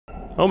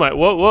Oh my,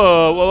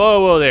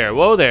 whoa there,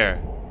 whoa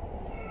there.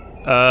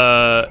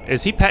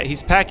 Is he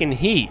he's packing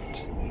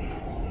heat.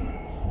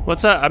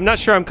 What's up? I'm not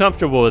sure I'm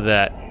comfortable with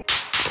that.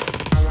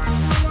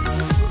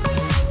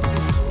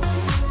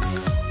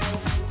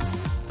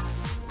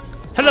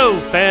 Hello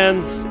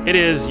fans, it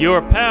is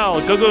your pal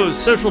Go-Go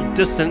Social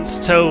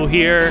Distance Toe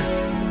here.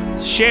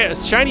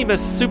 Shiny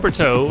Miss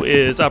Suprtoe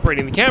is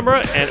operating the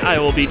camera and I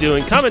will be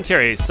doing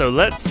commentary, so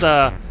let's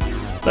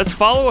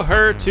follow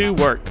her to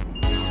work.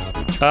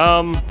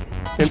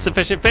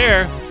 Insufficient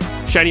fare.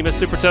 Shiny Miss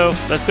Suprtoe,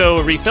 let's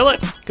go refill it.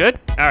 Good?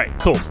 Alright,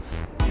 cool.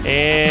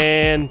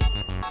 And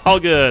all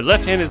good.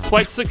 Left-handed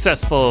swipe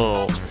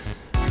successful.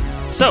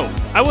 So,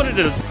 I wanted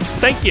to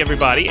thank you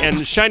everybody,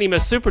 and Shiny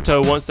Miss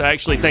Suprtoe wants to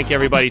actually thank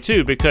everybody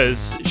too,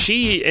 because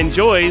she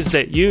enjoys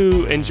that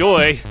you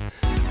enjoy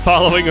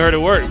following her to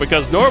work,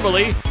 because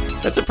normally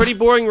that's a pretty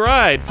boring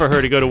ride for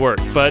her to go to work,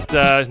 but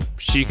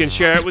she can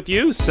share it with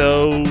you,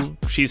 so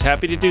she's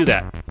happy to do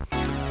that.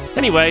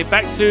 Anyway,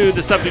 back to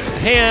the subject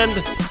at hand.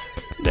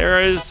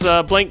 There is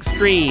a blank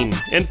screen.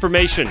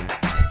 Information.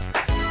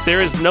 There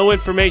is no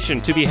information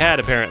to be had,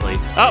 apparently.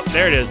 Oh,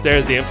 there it is.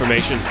 There's the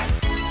information.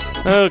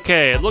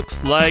 Okay, it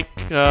looks like,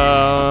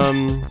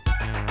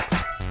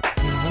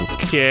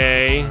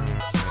 okay.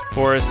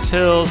 Forest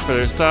Hills,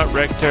 further stop,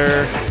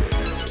 Rector.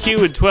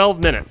 Queue in 12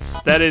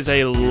 minutes. That is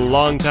a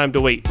long time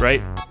to wait,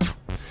 right?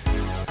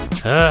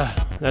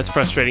 That's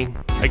frustrating.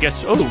 I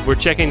guess, oh, we're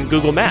checking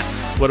Google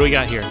Maps. What do we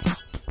got here?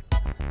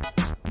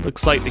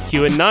 Looks like the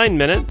queue in 9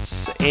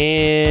 minutes,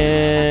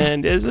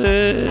 and is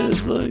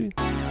it?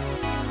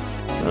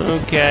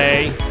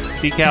 Okay,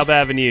 DeKalb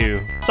Avenue.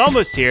 It's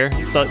almost here.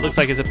 So it looks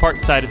like it's at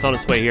Parkside. It's on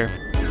its way here.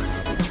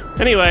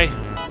 Anyway,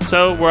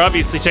 so we're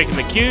obviously checking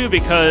the queue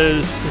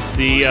because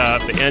the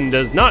N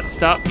does not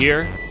stop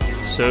here.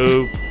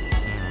 So,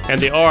 and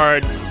the R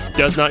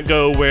does not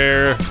go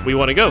where we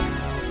want to go.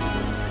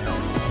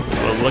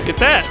 Well, look at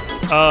that.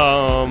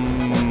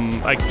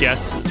 I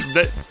guess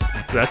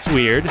that's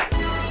weird.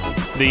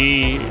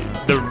 The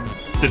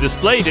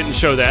display didn't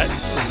show that.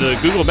 The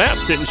Google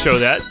Maps didn't show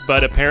that,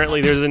 but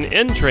apparently there's an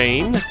N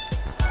train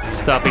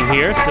stopping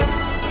here. So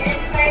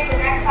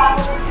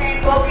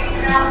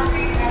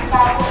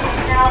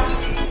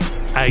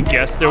I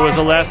guess there was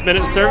a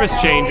last-minute service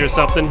change or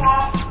something.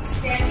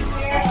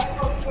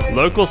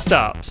 Local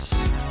stops.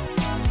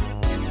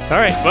 All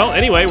right. Well,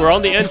 anyway, we're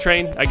on the N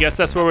train. I guess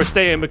that's where we're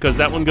staying because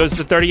that one goes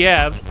to 30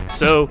 Ave.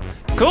 So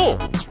cool.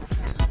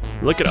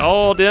 Look at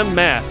all them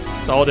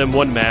masks, all them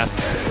one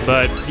masks,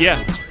 but yeah.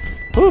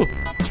 Whew.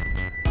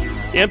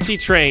 Empty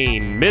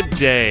train,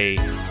 midday.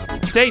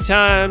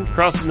 Daytime,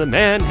 crossing the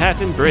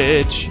Manhattan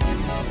Bridge.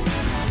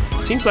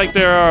 Seems like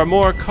there are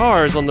more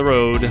cars on the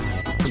road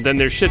than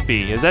there should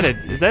be. Is that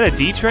a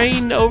D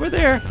train over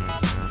there?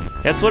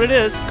 That's what it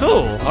is.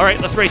 Cool. All right,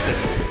 let's race it.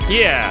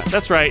 Yeah,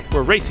 that's right.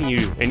 We're racing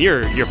you, and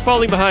you're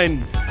falling behind.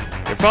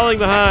 You're falling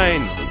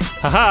behind.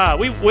 Haha.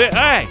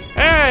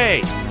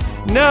 Hey.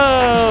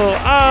 No!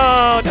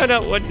 Oh,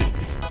 no. What?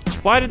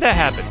 Why did that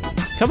happen?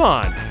 Come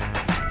on.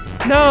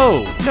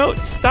 No,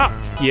 stop.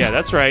 Yeah,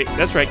 that's right.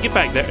 Get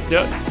back there.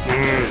 No.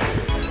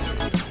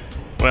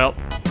 Well,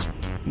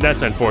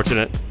 that's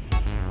unfortunate.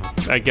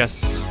 I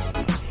guess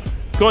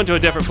it's going to a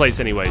different place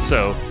anyway,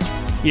 so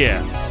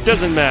yeah,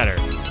 doesn't matter.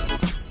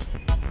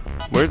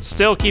 We're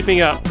still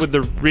keeping up with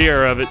the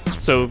rear of it,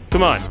 so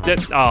come on.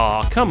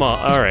 Aw, come on.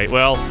 All right,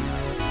 well,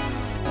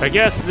 I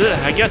guess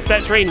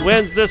that train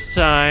wins this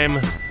time.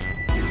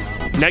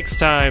 Next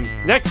time.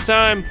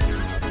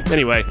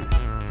 Anyway,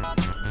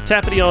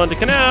 tappity on to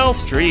Canal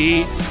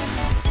Street.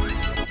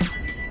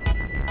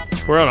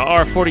 We're on a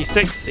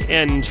R46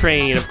 N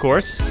train, of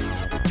course.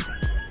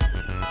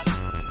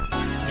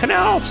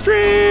 Canal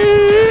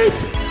Street!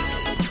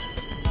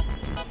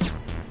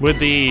 With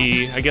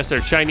the, I guess they're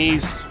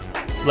Chinese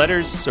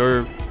letters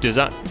or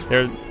design.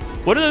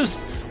 What do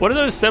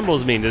those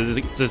symbols mean?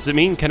 Does it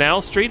mean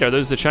Canal Street? Are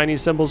those the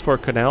Chinese symbols for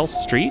Canal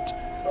Street?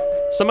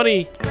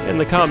 Somebody in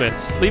the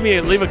comments, leave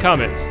a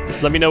comment.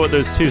 Let me know what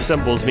those two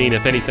symbols mean,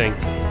 if anything.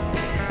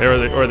 Or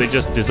are they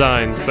just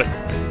designs? But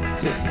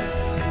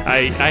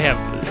I have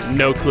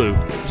no clue.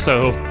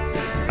 So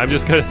I'm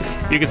just gonna,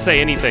 you could say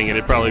anything and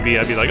I'd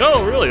be like,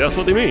 oh really, that's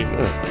what they mean.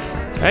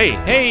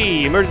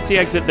 Hey, emergency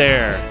exit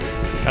there.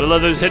 Gotta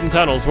love those hidden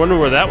tunnels. Wonder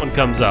where that one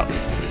comes up.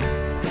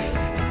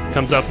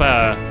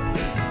 I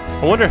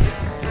wonder,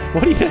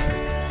 what do you,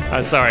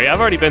 I'm sorry,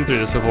 I've already been through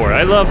this before.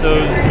 I love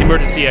those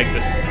emergency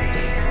exits.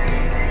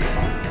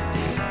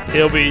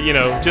 It'll be, you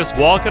know, just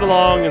walking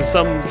along and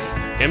some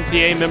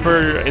MTA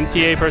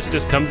person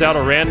just comes out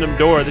a random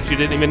door that you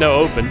didn't even know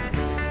open.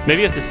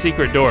 Maybe it's a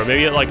secret door.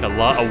 Maybe it, like a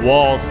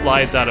wall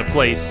slides out of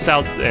place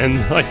south and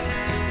like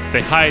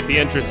they hide the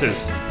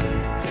entrances.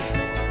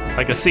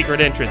 Like a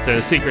secret entrance and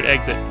a secret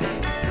exit.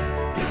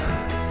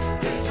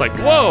 It's like,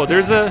 whoa,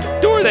 there's a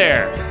door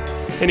there.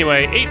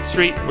 Anyway, 8th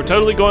Street, we're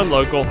totally going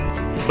local.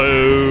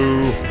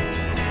 Boo.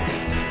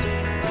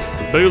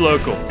 Boo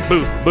local.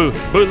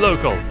 Boo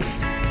local.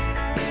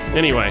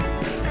 Anyway.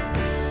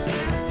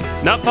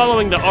 Not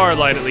following the R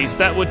line, at least.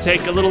 That would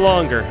take a little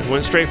longer.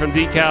 Went straight from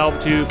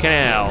decal to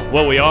canal.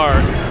 Well, we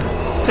are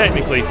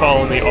technically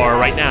following the R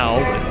right now.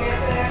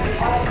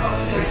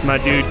 But there's my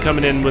dude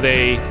coming in with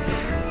a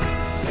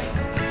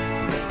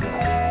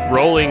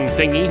rolling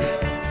thingy.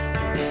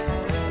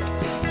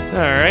 All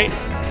right.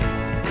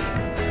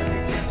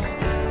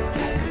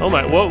 Oh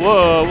my! Whoa!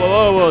 Whoa! Whoa!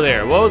 Whoa! Whoa!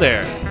 There! Whoa!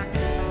 There!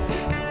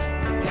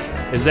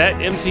 Is that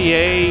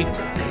MTA?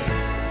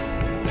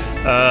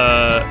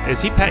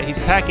 Is he? He's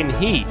packing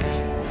heat.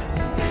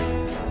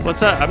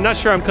 What's up? I'm not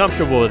sure I'm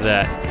comfortable with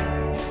that.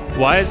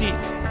 Why is he?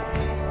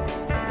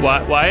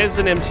 Why is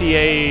an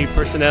MTA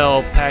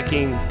personnel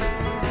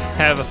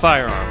have a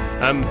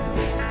firearm? I'm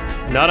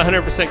not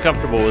 100%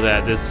 comfortable with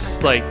that. This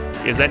is like,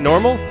 is that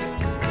normal?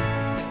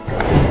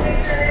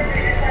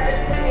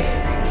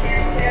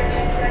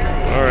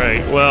 All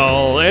right.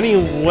 Well,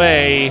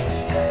 anyway,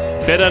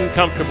 bit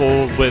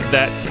uncomfortable with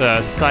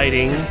that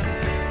sighting,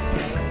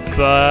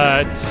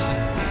 but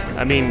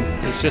I mean,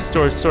 it's just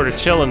sort of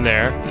chilling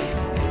there.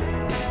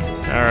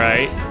 All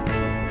right.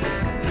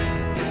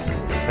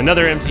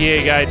 Another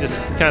MTA guy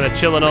just kind of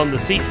chilling on the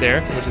seat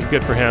there, which is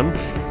good for him.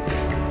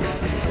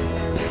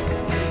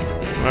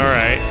 All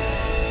right.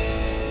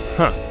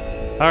 Huh.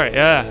 All right.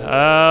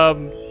 Yeah.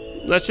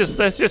 Let's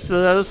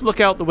look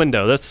out the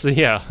window. Let's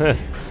yeah.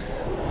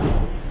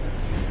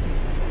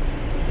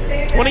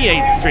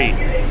 28th Street.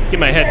 Get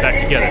my head back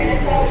together.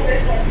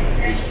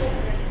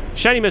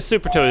 Shiny Miss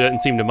Suprtoe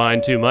doesn't seem to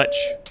mind too much.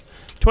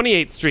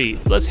 28th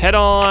Street. Let's head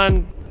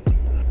on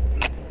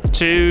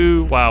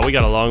to... Wow, we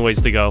got a long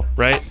ways to go,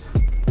 right?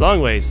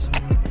 Long ways.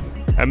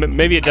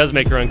 Maybe it does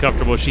make her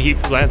uncomfortable. She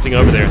keeps glancing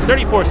over there.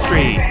 34th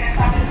Street.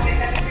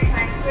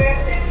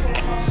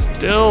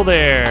 Still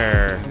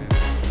there.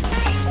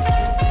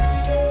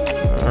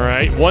 All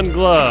right, one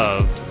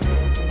glove.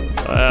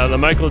 The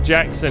Michael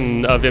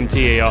Jackson of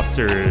MTA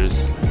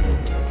officers.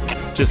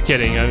 Just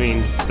kidding. I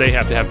mean, they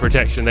have to have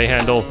protection. They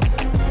handle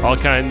all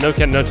kind. No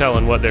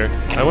telling what they're.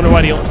 I wonder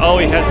why he. Oh,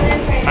 he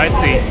has. I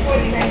see.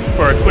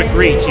 For a quick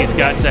reach, he's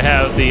got to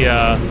have the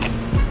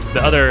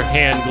other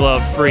hand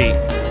glove free.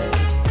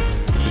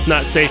 It's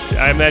not safe.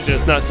 I imagine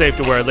it's not safe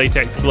to wear a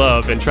latex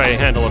glove and try to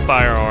handle a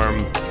firearm,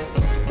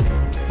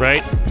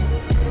 right?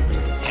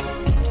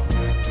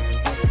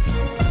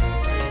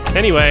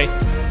 Anyway,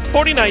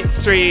 49th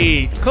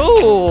Street.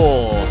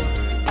 Cool.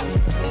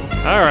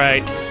 All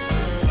right.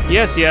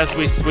 Yes,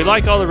 we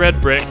like all the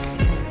red brick,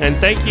 and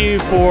thank you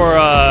for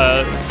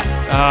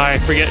I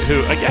forget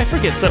who. I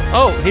forget. So,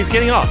 oh, he's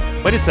getting off.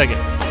 Wait a second.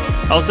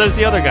 Oh, says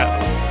the other guy.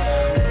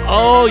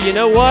 Oh, you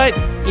know what?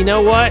 You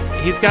know what?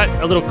 He's got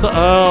a little.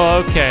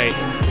 Oh, okay.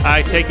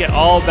 I take it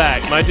all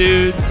back. My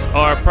dudes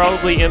are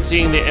probably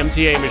emptying the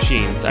MTA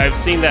machines. I've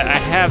seen that. I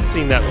have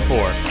seen that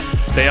before.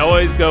 They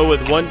always go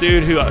with one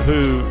dude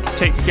who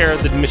takes care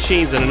of the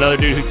machines and another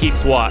dude who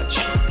keeps watch.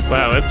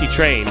 Wow, empty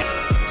train.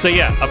 So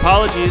yeah,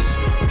 apologies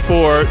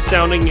for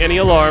sounding any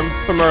alarm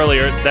from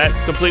earlier.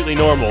 That's completely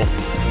normal.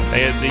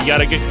 You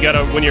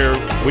gotta when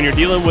you're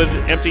dealing with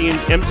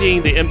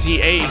emptying the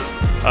MTA,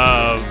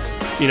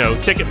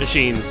 ticket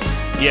machines.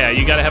 Yeah,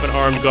 you gotta have an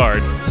armed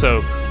guard.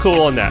 So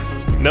cool on that.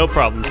 No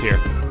problems here.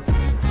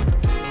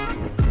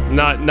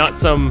 Not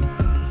some,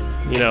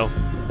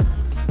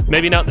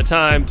 maybe not the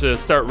time to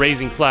start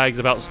raising flags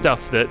about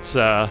stuff that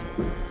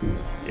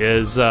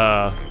is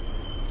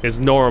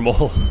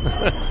normal.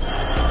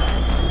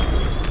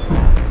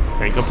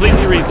 And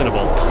completely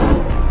reasonable.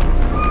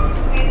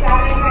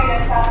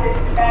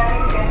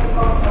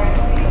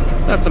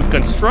 Got some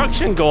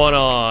construction going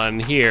on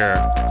here.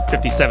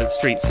 57th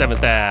Street,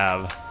 7th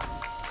Ave.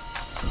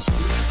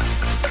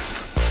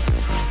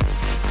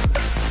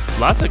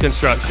 Lots of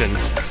construction.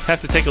 Have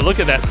to take a look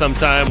at that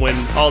sometime when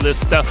all this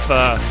stuff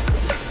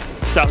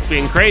stops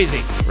being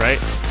crazy, right?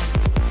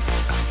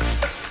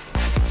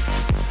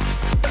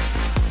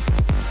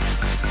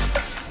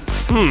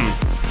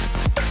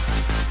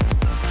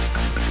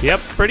 Yep,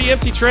 pretty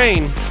empty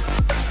train.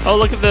 Oh,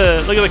 look at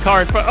the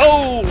car in front.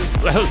 Oh,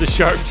 that was a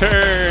sharp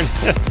turn.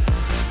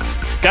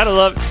 Gotta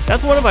love.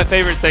 That's one of my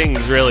favorite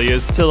things, really,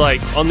 is to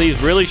on these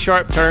really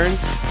sharp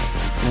turns,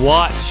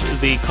 watch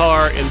the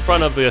car in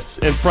front of us,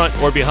 in front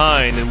or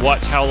behind, and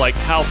watch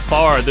how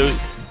far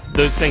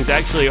those things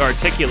actually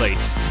articulate.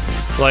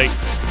 Like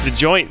the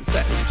joints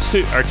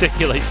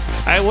articulates.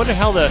 I wonder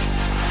how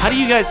do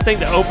you guys think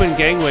the open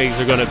gangways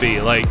are going to be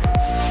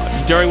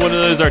during one of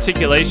those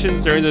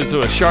articulations, during those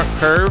sharp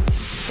curve?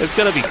 It's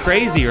gonna be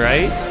crazy,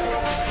 right?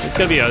 It's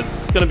gonna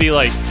be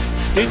like,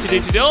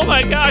 oh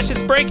my gosh,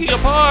 it's breaking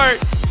apart.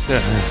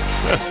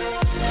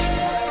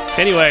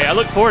 Anyway, I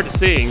look forward to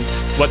seeing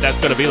what that's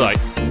gonna be like.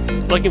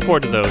 Looking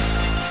forward to those.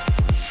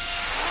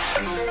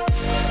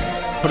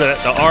 The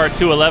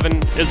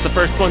R211 is the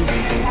first one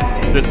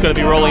that's gonna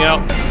be rolling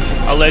out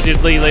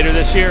allegedly later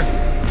this year.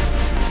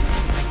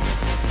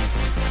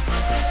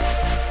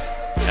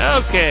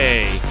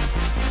 Okay.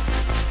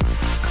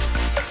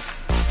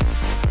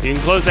 You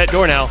can close that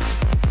door now.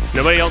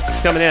 Nobody else is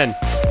coming in.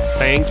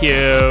 Thank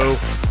you.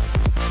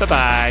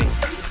 Bye-bye.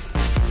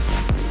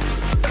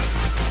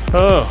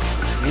 Oh,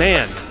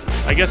 man.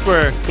 I guess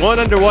we're going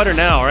underwater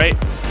now, right?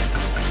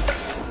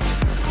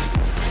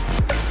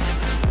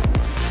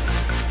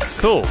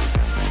 Cool.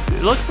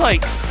 It looks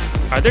like,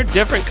 are there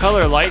different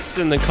color lights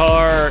in the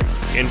car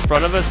in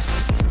front of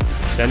us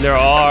than there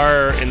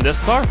are in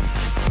this car?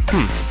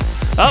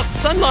 Oh,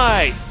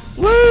 sunlight!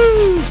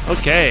 Woo!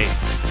 Okay,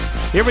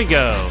 here we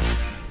go.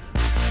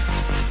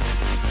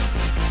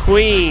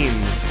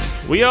 Queens.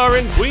 We are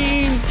in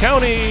Queens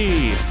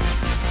County.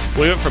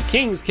 We went from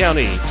Kings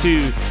County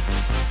to,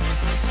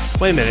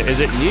 wait a minute, is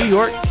it New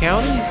York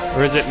County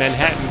or is it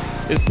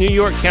Manhattan? It's New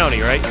York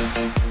County, right?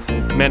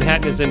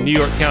 Manhattan is in New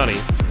York County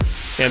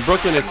and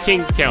Brooklyn is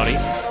Kings County.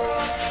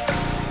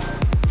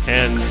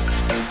 And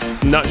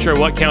I'm not sure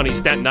what county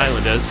Staten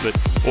Island is, but,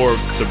 or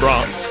the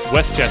Bronx.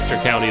 Westchester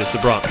County is the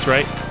Bronx,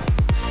 right?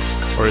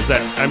 Or is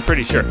that, I'm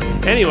pretty sure.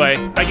 Anyway,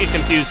 I get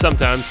confused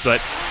sometimes, but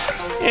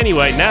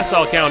anyway,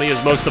 Nassau County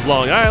is most of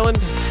Long Island.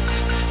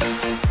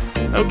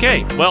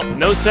 Okay, well,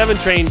 no 7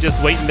 train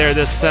just waiting there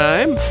this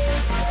time.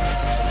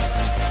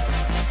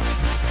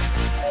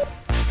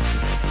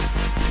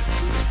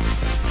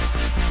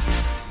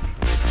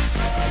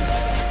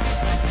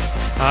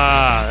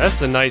 Ah,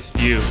 that's a nice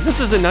view. This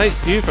is a nice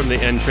view from the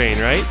N train,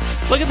 right?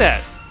 Look at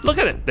that. Look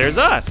at it. There's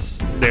us.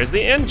 There's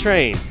the N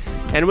train.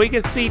 And we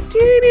can see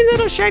teeny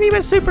little shiny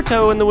Miss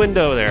Suprtoe in the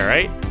window there,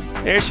 right?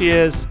 There she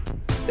is.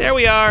 There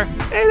we are.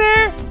 Hey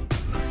there.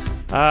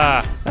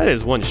 Ah, that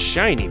is one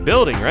shiny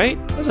building, right?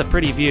 That's a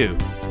pretty view.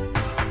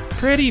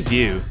 Pretty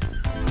view.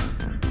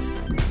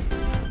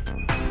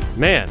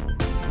 Man.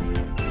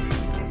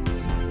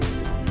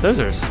 Those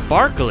are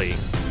sparkly.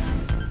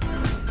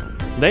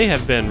 They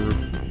have been,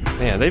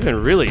 man, they've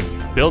been really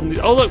building.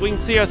 Oh, look, we can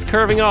see us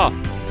curving off.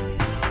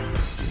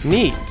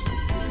 Neat.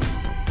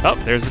 Oh,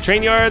 there's the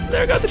train yards.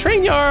 There go the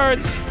train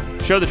yards.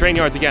 Show the train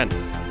yards again.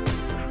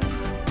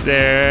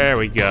 There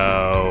we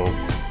go.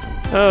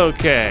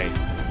 Okay.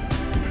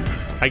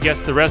 I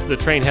guess the rest of the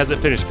train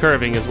hasn't finished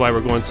curving is why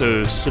we're going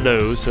so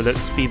slow, so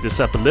let's speed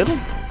this up a little.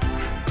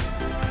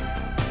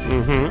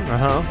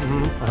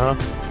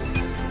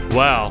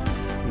 Wow,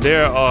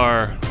 there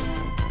are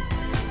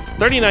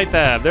 39th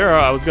Ave. There are,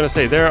 I was gonna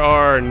say, there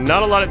are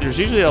not a lot of, there's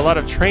usually a lot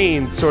of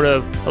trains, sort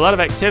of, a lot of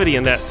activity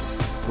in that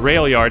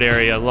rail yard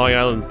area,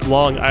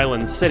 Long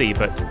Island City,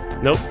 but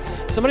nope.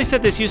 Somebody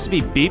said this used to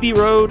be BB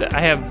Road.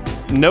 I have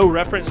no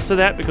reference to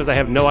that because I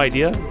have no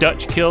idea.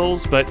 Dutch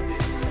Kills, but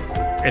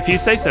if you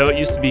say so, it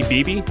used to be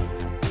BB.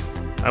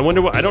 I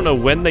wonder what, I don't know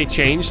when they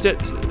changed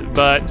it,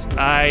 but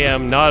I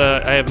have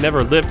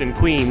never lived in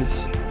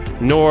Queens,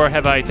 nor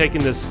have I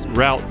taken this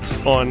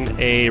route on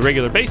a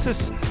regular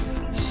basis,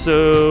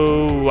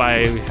 so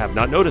I have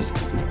not noticed.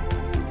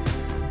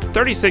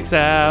 36th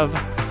Ave.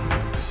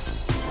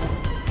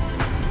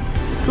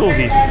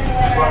 Coolsies.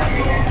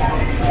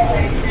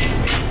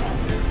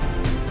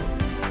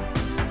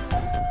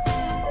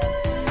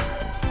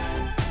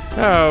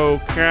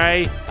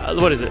 Okay.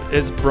 What is it?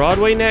 Is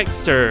Broadway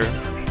next, or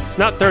it's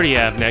not 30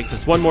 Ave next?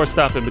 It's one more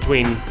stop in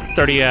between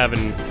 30 Ave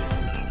and,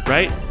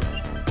 right?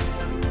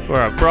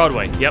 Or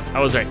Broadway. Yep, I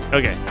was right.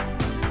 Okay.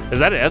 Is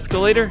that an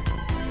escalator?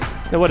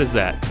 No, what is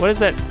that? What is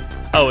that?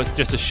 Oh, it's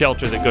just a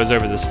shelter that goes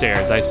over the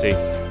stairs. I see.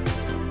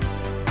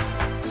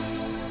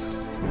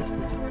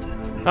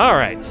 All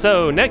right,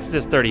 so next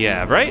is 30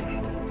 Ave, right?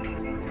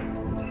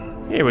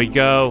 Here we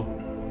go.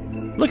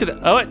 Look at that.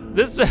 Oh,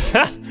 this.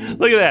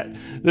 Look at that.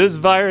 This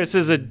virus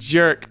is a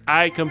jerk.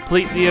 I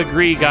completely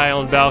agree, guy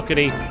on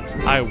balcony.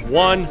 I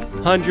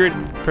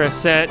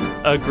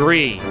 100%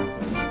 agree.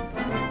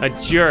 A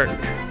jerk.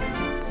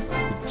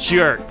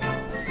 Jerk.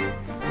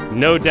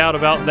 No doubt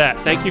about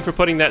that. Thank you for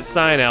putting that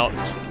sign out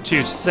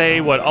to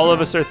say what all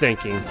of us are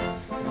thinking.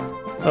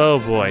 Oh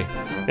boy.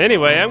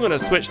 Anyway, I'm gonna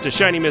switch to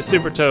Shiny Miss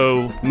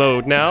Suprtoe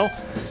mode now.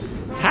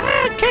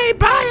 Okay,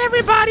 bye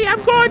everybody.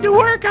 I'm going to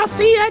work. I'll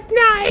see you at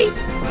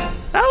night.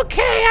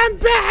 Okay, I'm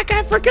back.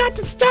 I forgot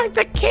to start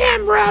the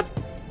camera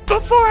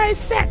before I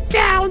sat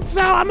down,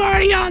 so I'm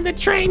already on the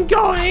train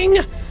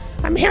going.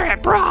 I'm here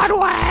at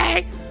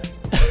Broadway.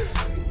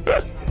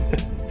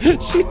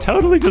 She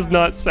totally does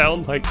not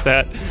sound like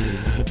that.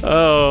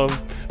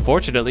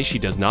 Fortunately, she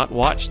does not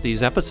watch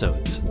these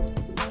episodes.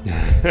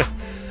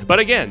 But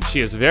again, she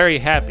is very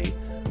happy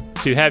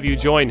to have you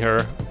join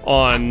her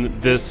on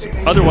this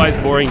otherwise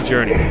boring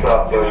journey.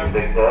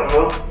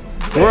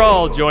 We're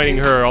all joining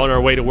her on our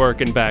way to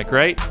work and back,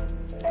 right?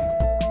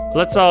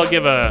 Let's all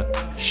give a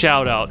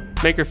shout out,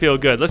 make her feel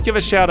good. Let's give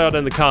a shout out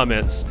in the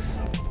comments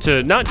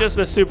to not just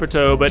Miss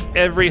Suprtoe, but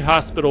every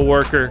hospital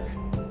worker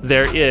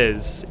there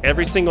is.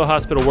 Every single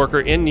hospital worker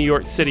in New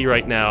York City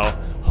right now,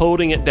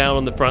 holding it down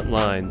on the front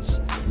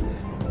lines.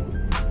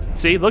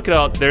 See, look at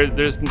all,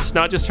 there's it's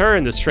not just her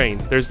in this train.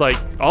 There's like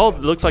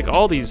looks like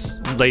all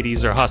these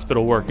ladies are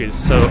hospital workers.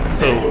 So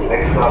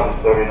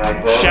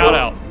shout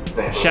out.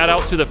 Shout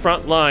out to the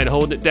front line,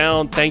 holding it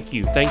down. Thank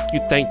you, thank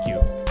you, thank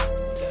you.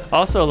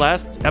 Also,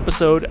 last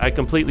episode, I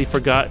completely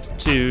forgot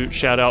to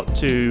shout out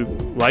to,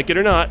 like it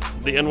or not,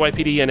 the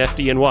NYPD and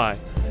FDNY,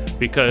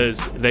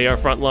 because they are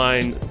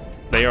frontline.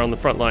 They are on the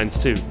front lines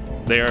too.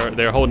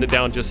 They're holding it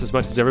down just as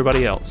much as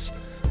everybody else.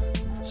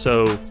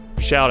 So,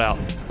 shout out.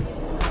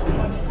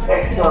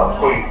 Next stop,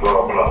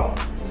 Queensboro Plaza.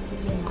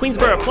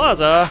 Queensboro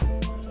Plaza?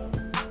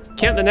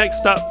 Can't the next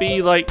stop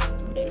be like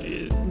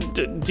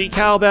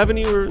DeKalb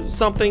Avenue or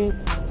something?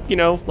 You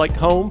know, like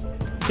home?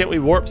 Can't we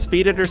warp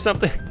speed it or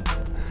something?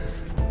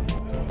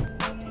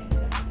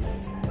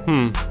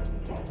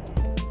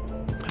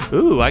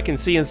 Ooh, I can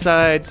see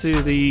inside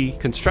to the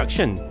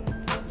construction.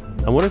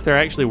 I wonder if they're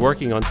actually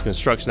working on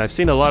construction. I've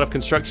seen a lot of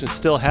construction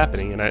still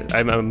happening, and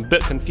I'm a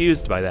bit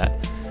confused by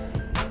that.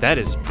 That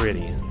is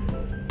pretty.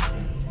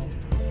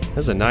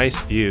 That's a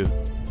nice view.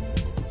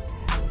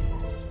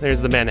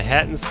 There's the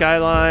Manhattan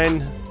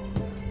skyline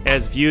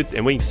as viewed,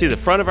 and we can see the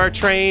front of our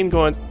train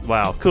going.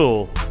 Wow,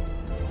 cool.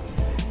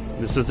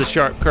 This is the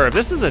sharp curve.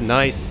 This is a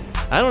nice.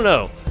 I don't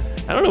know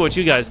what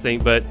you guys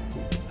think, but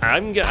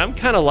I'm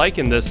kind of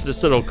liking this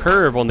little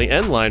curve on the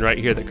end line right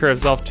here that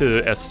curves off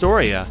to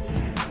Astoria.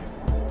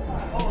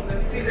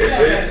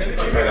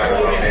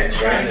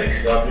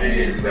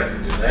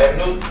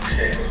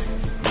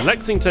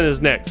 Lexington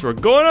is next. We're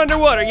going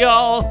underwater,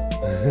 y'all.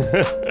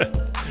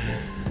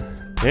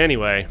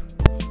 Anyway,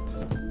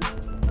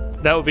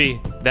 that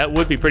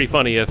would be pretty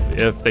funny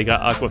if they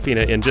got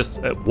Aquafina in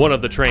just one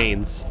of the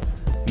trains,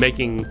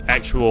 making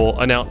actual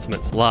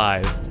announcements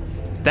live.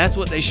 That's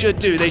what they should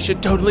do. They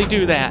should totally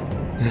do that.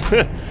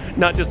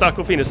 Not just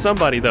Aquafina,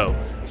 somebody though.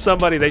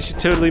 Somebody they should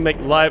totally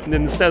make live, and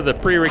instead of the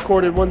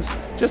pre-recorded ones,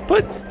 just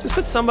put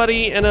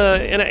somebody in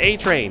a A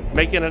train,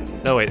 making a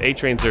no wait, A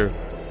trains are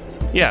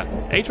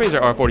A trains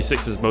are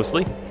R46s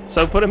mostly.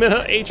 So put them in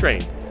an A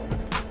train.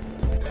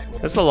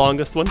 That's the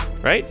longest one,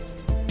 right?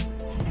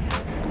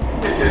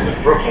 This is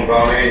the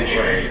Brooklyn-bound A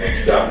train.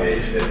 Next stop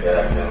is Fifth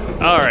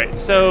Avenue. All right,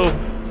 so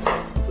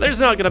there's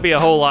not going to be a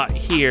whole lot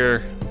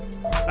here,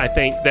 I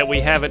think, that we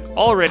haven't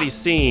already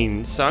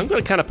seen. So I'm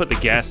going to kind of put the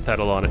gas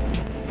pedal on it.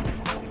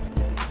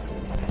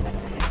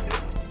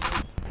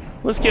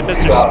 Let's get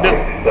let's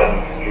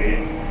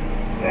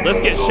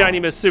get Shiny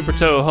Miss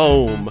Suprtoe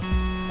home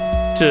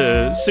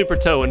to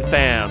Suprtoe and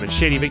fam and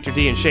Shady Victor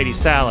D and Shady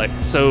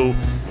Salix. So,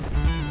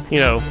 you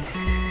know,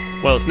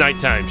 well, it's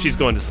nighttime. She's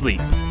going to sleep.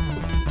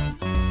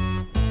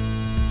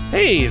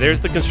 Hey,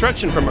 there's the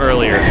construction from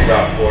earlier.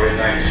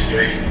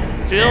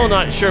 Still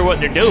not sure what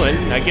they're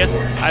doing. I guess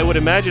I would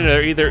imagine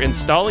they're either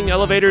installing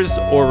elevators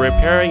or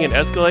repairing an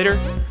escalator.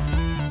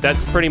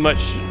 That's pretty much,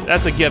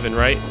 that's a given,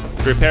 right?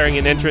 Repairing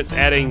an entrance,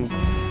 adding,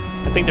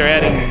 I think they're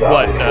adding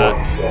what?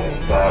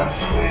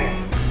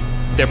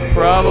 They're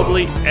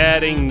probably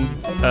adding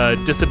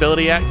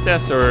disability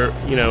access, or,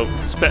 you know,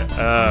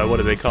 what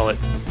do they call it?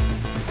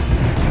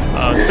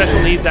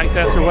 Special needs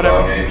access or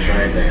whatever.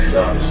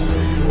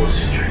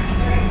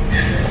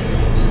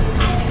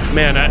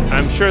 Man,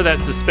 I'm sure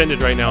that's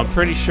suspended right now. I'm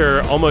pretty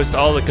sure almost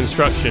all the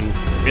construction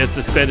is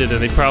suspended,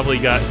 and they probably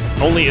got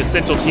only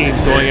essential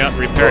teams going out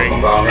and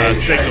repairing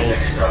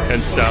signals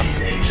and stuff.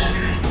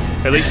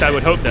 At least I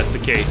would hope that's the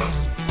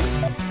case.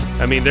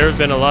 I mean, there have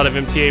been a lot of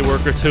MTA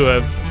workers who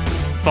have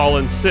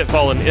fallen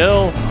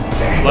ill,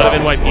 a lot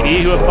of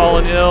NYPD who have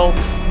fallen ill.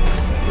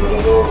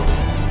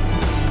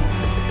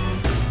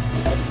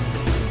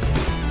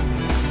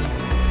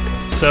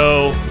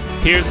 So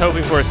here's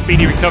hoping for a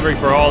speedy recovery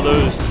for all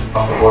those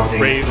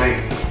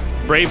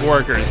brave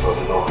workers.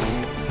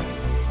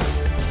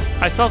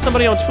 I saw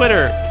somebody on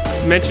Twitter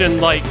mention,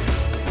 like,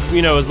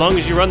 you know, as long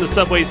as you run the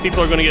subways,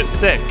 people are going to get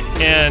sick.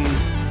 And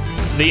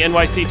the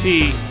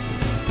NYCT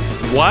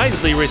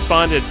wisely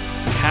responded,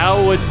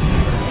 how would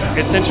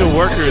essential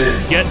workers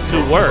get to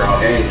work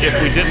if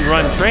we didn't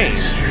run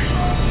trains?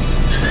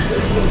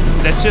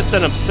 That's just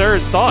an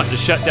absurd thought, to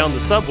shut down the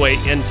subway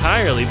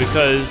entirely,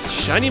 because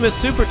Shiny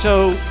Miss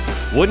Suprtoe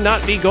would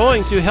not be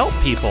going to help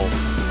people,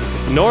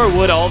 nor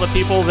would all the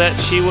people that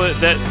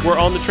that were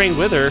on the train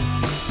with her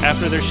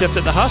after their shift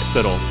at the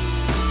hospital.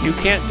 You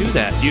can't do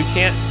that. You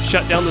can't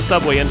shut down the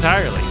subway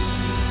entirely.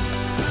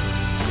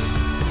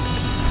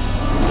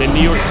 In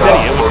New York City,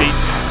 it would be.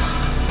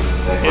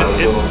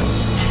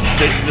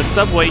 The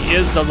subway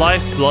is the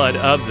lifeblood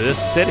of this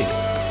city,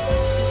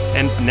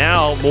 and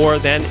now more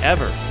than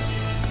ever.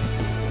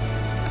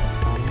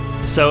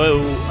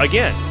 So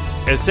again,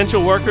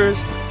 essential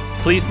workers,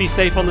 please be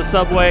safe on the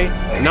subway.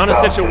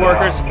 Non-essential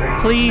workers,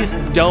 please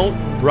don't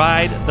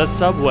ride the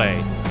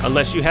subway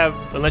unless you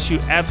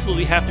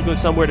absolutely have to go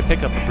somewhere to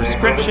pick up a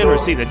prescription or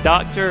see the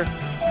doctor,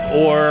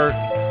 or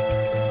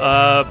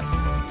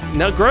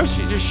no,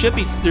 grocery.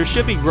 There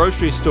should be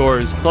grocery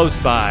stores close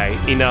by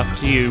enough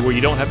to you where you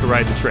don't have to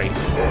ride the train.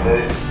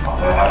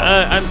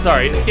 I'm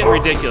sorry, it's getting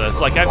ridiculous.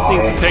 Like, I've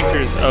seen some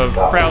pictures of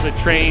crowded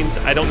trains.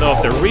 I don't know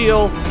if they're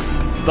real,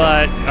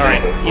 but all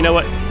right, you know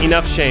what?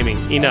 Enough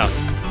shaming. Enough.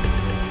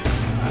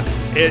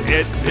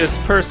 It's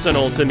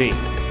personal to me.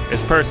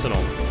 It's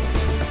personal.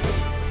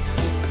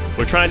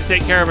 We're trying to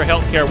take care of our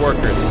healthcare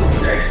workers.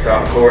 Next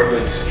stop,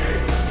 Cortlandt Street.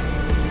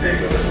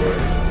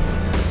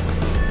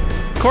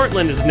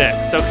 Cortlandt is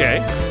next, okay.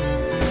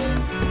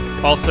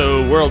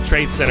 Also, World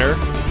Trade Center.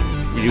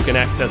 You can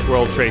access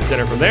World Trade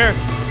Center from there,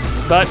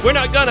 but we're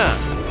not gonna.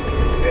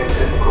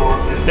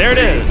 There it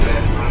is.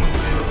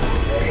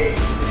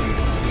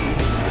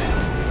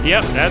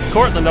 Yep, that's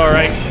Cortland, all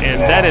right. And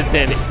that is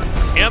an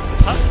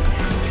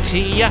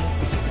empty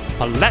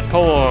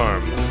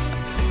platform.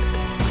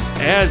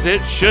 As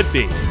it should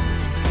be.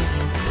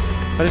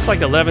 But it's like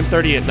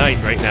 11:30 at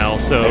night right now,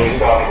 so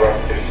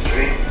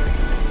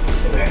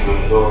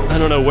I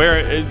don't know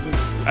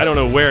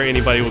where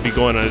anybody will be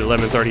going at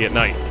 11:30 at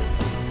night.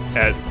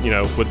 At, you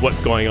know, with what's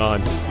going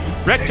on.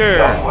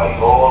 Rector!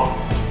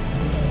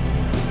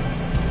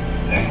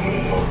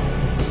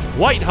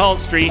 Whitehall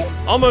Street,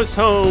 almost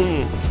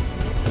home.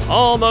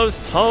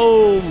 Almost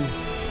home.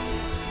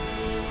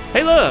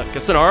 Hey look,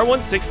 it's an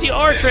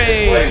R160R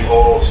train.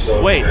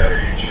 Wait,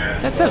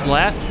 that says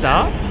last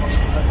stop?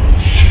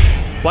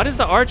 Why does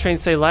the R train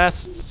say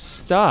last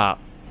stop?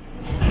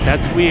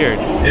 That's weird.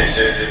 This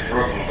is a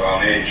Brooklyn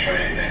bound A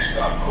train, next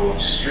stop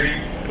Court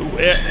Street.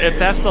 If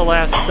that's the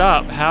last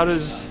stop, how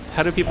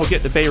do people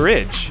get to Bay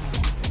Ridge?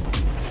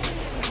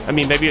 I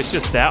mean, maybe it's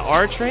just that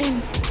R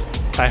train?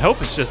 I hope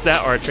it's just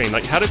that R train.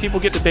 Like, how do people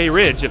get to Bay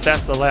Ridge if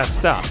that's the last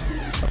stop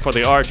for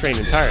the R train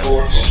entirely?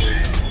 Court Street.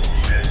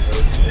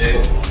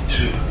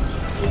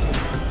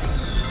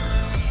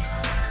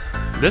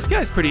 This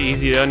guy's pretty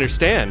easy to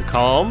understand.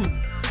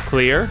 Calm,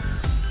 clear.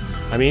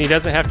 I mean, he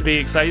doesn't have to be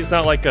excited. He's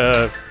not like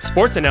a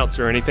sports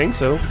announcer or anything,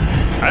 so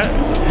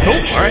that's cool.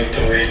 All right.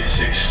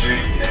 86th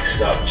Street, next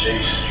stop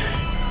J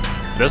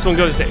Street. This one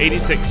goes to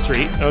 86th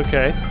Street.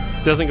 Okay.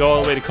 Doesn't go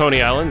all the way to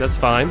Coney Island. That's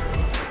fine.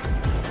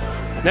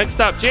 Next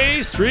stop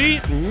J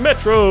Street,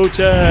 Metro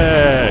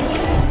check.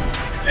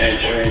 And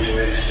train to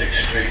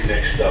 86th Street,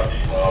 next stop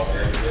DeKalb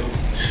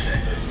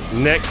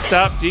Avenue. Next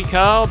stop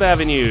DeKalb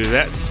Avenue.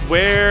 That's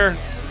where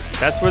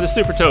the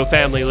Suprtoe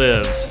family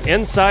lives.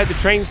 Inside the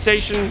train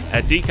station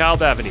at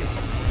DeKalb Avenue.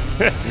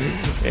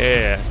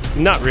 Yeah,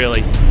 not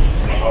really.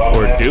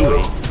 Or do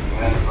we?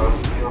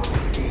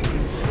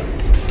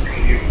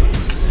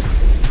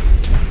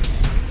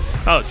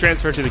 Oh,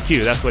 transfer to the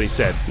queue. That's what he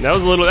said. That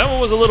one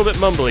was a little bit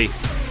mumbly.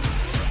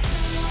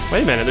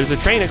 Wait a minute. There's a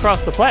train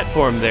across the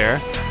platform there.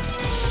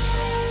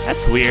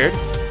 That's weird.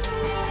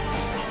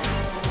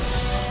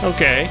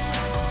 Okay.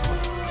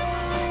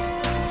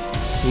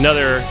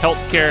 Another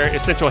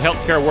essential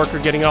healthcare worker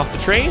getting off the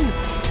train.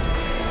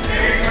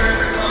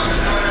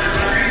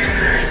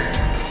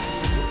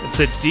 It's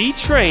a D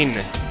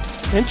train.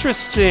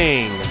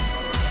 Interesting.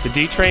 The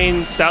D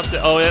train stops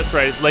at, oh, that's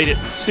right, it's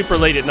super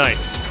late at night.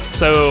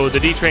 So the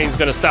D train's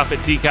gonna stop at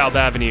DeKalb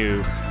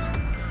Avenue.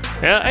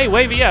 Yeah, hey,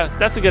 wave, yeah,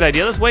 that's a good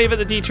idea. Let's wave at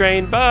the D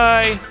train.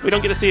 Bye. We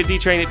don't get to see a D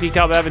train at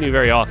DeKalb Avenue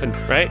very often,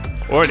 right?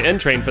 Or an N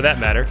train for that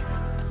matter.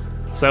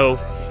 So,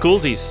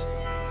 coolsies.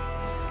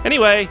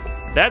 Anyway,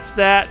 that's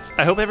that.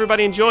 I hope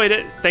everybody enjoyed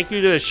it. Thank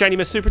you to Shiny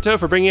Miss Suprtoe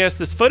for bringing us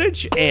this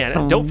footage,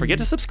 and don't forget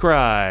to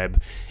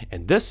subscribe.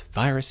 And this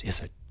virus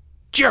is a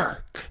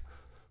jerk.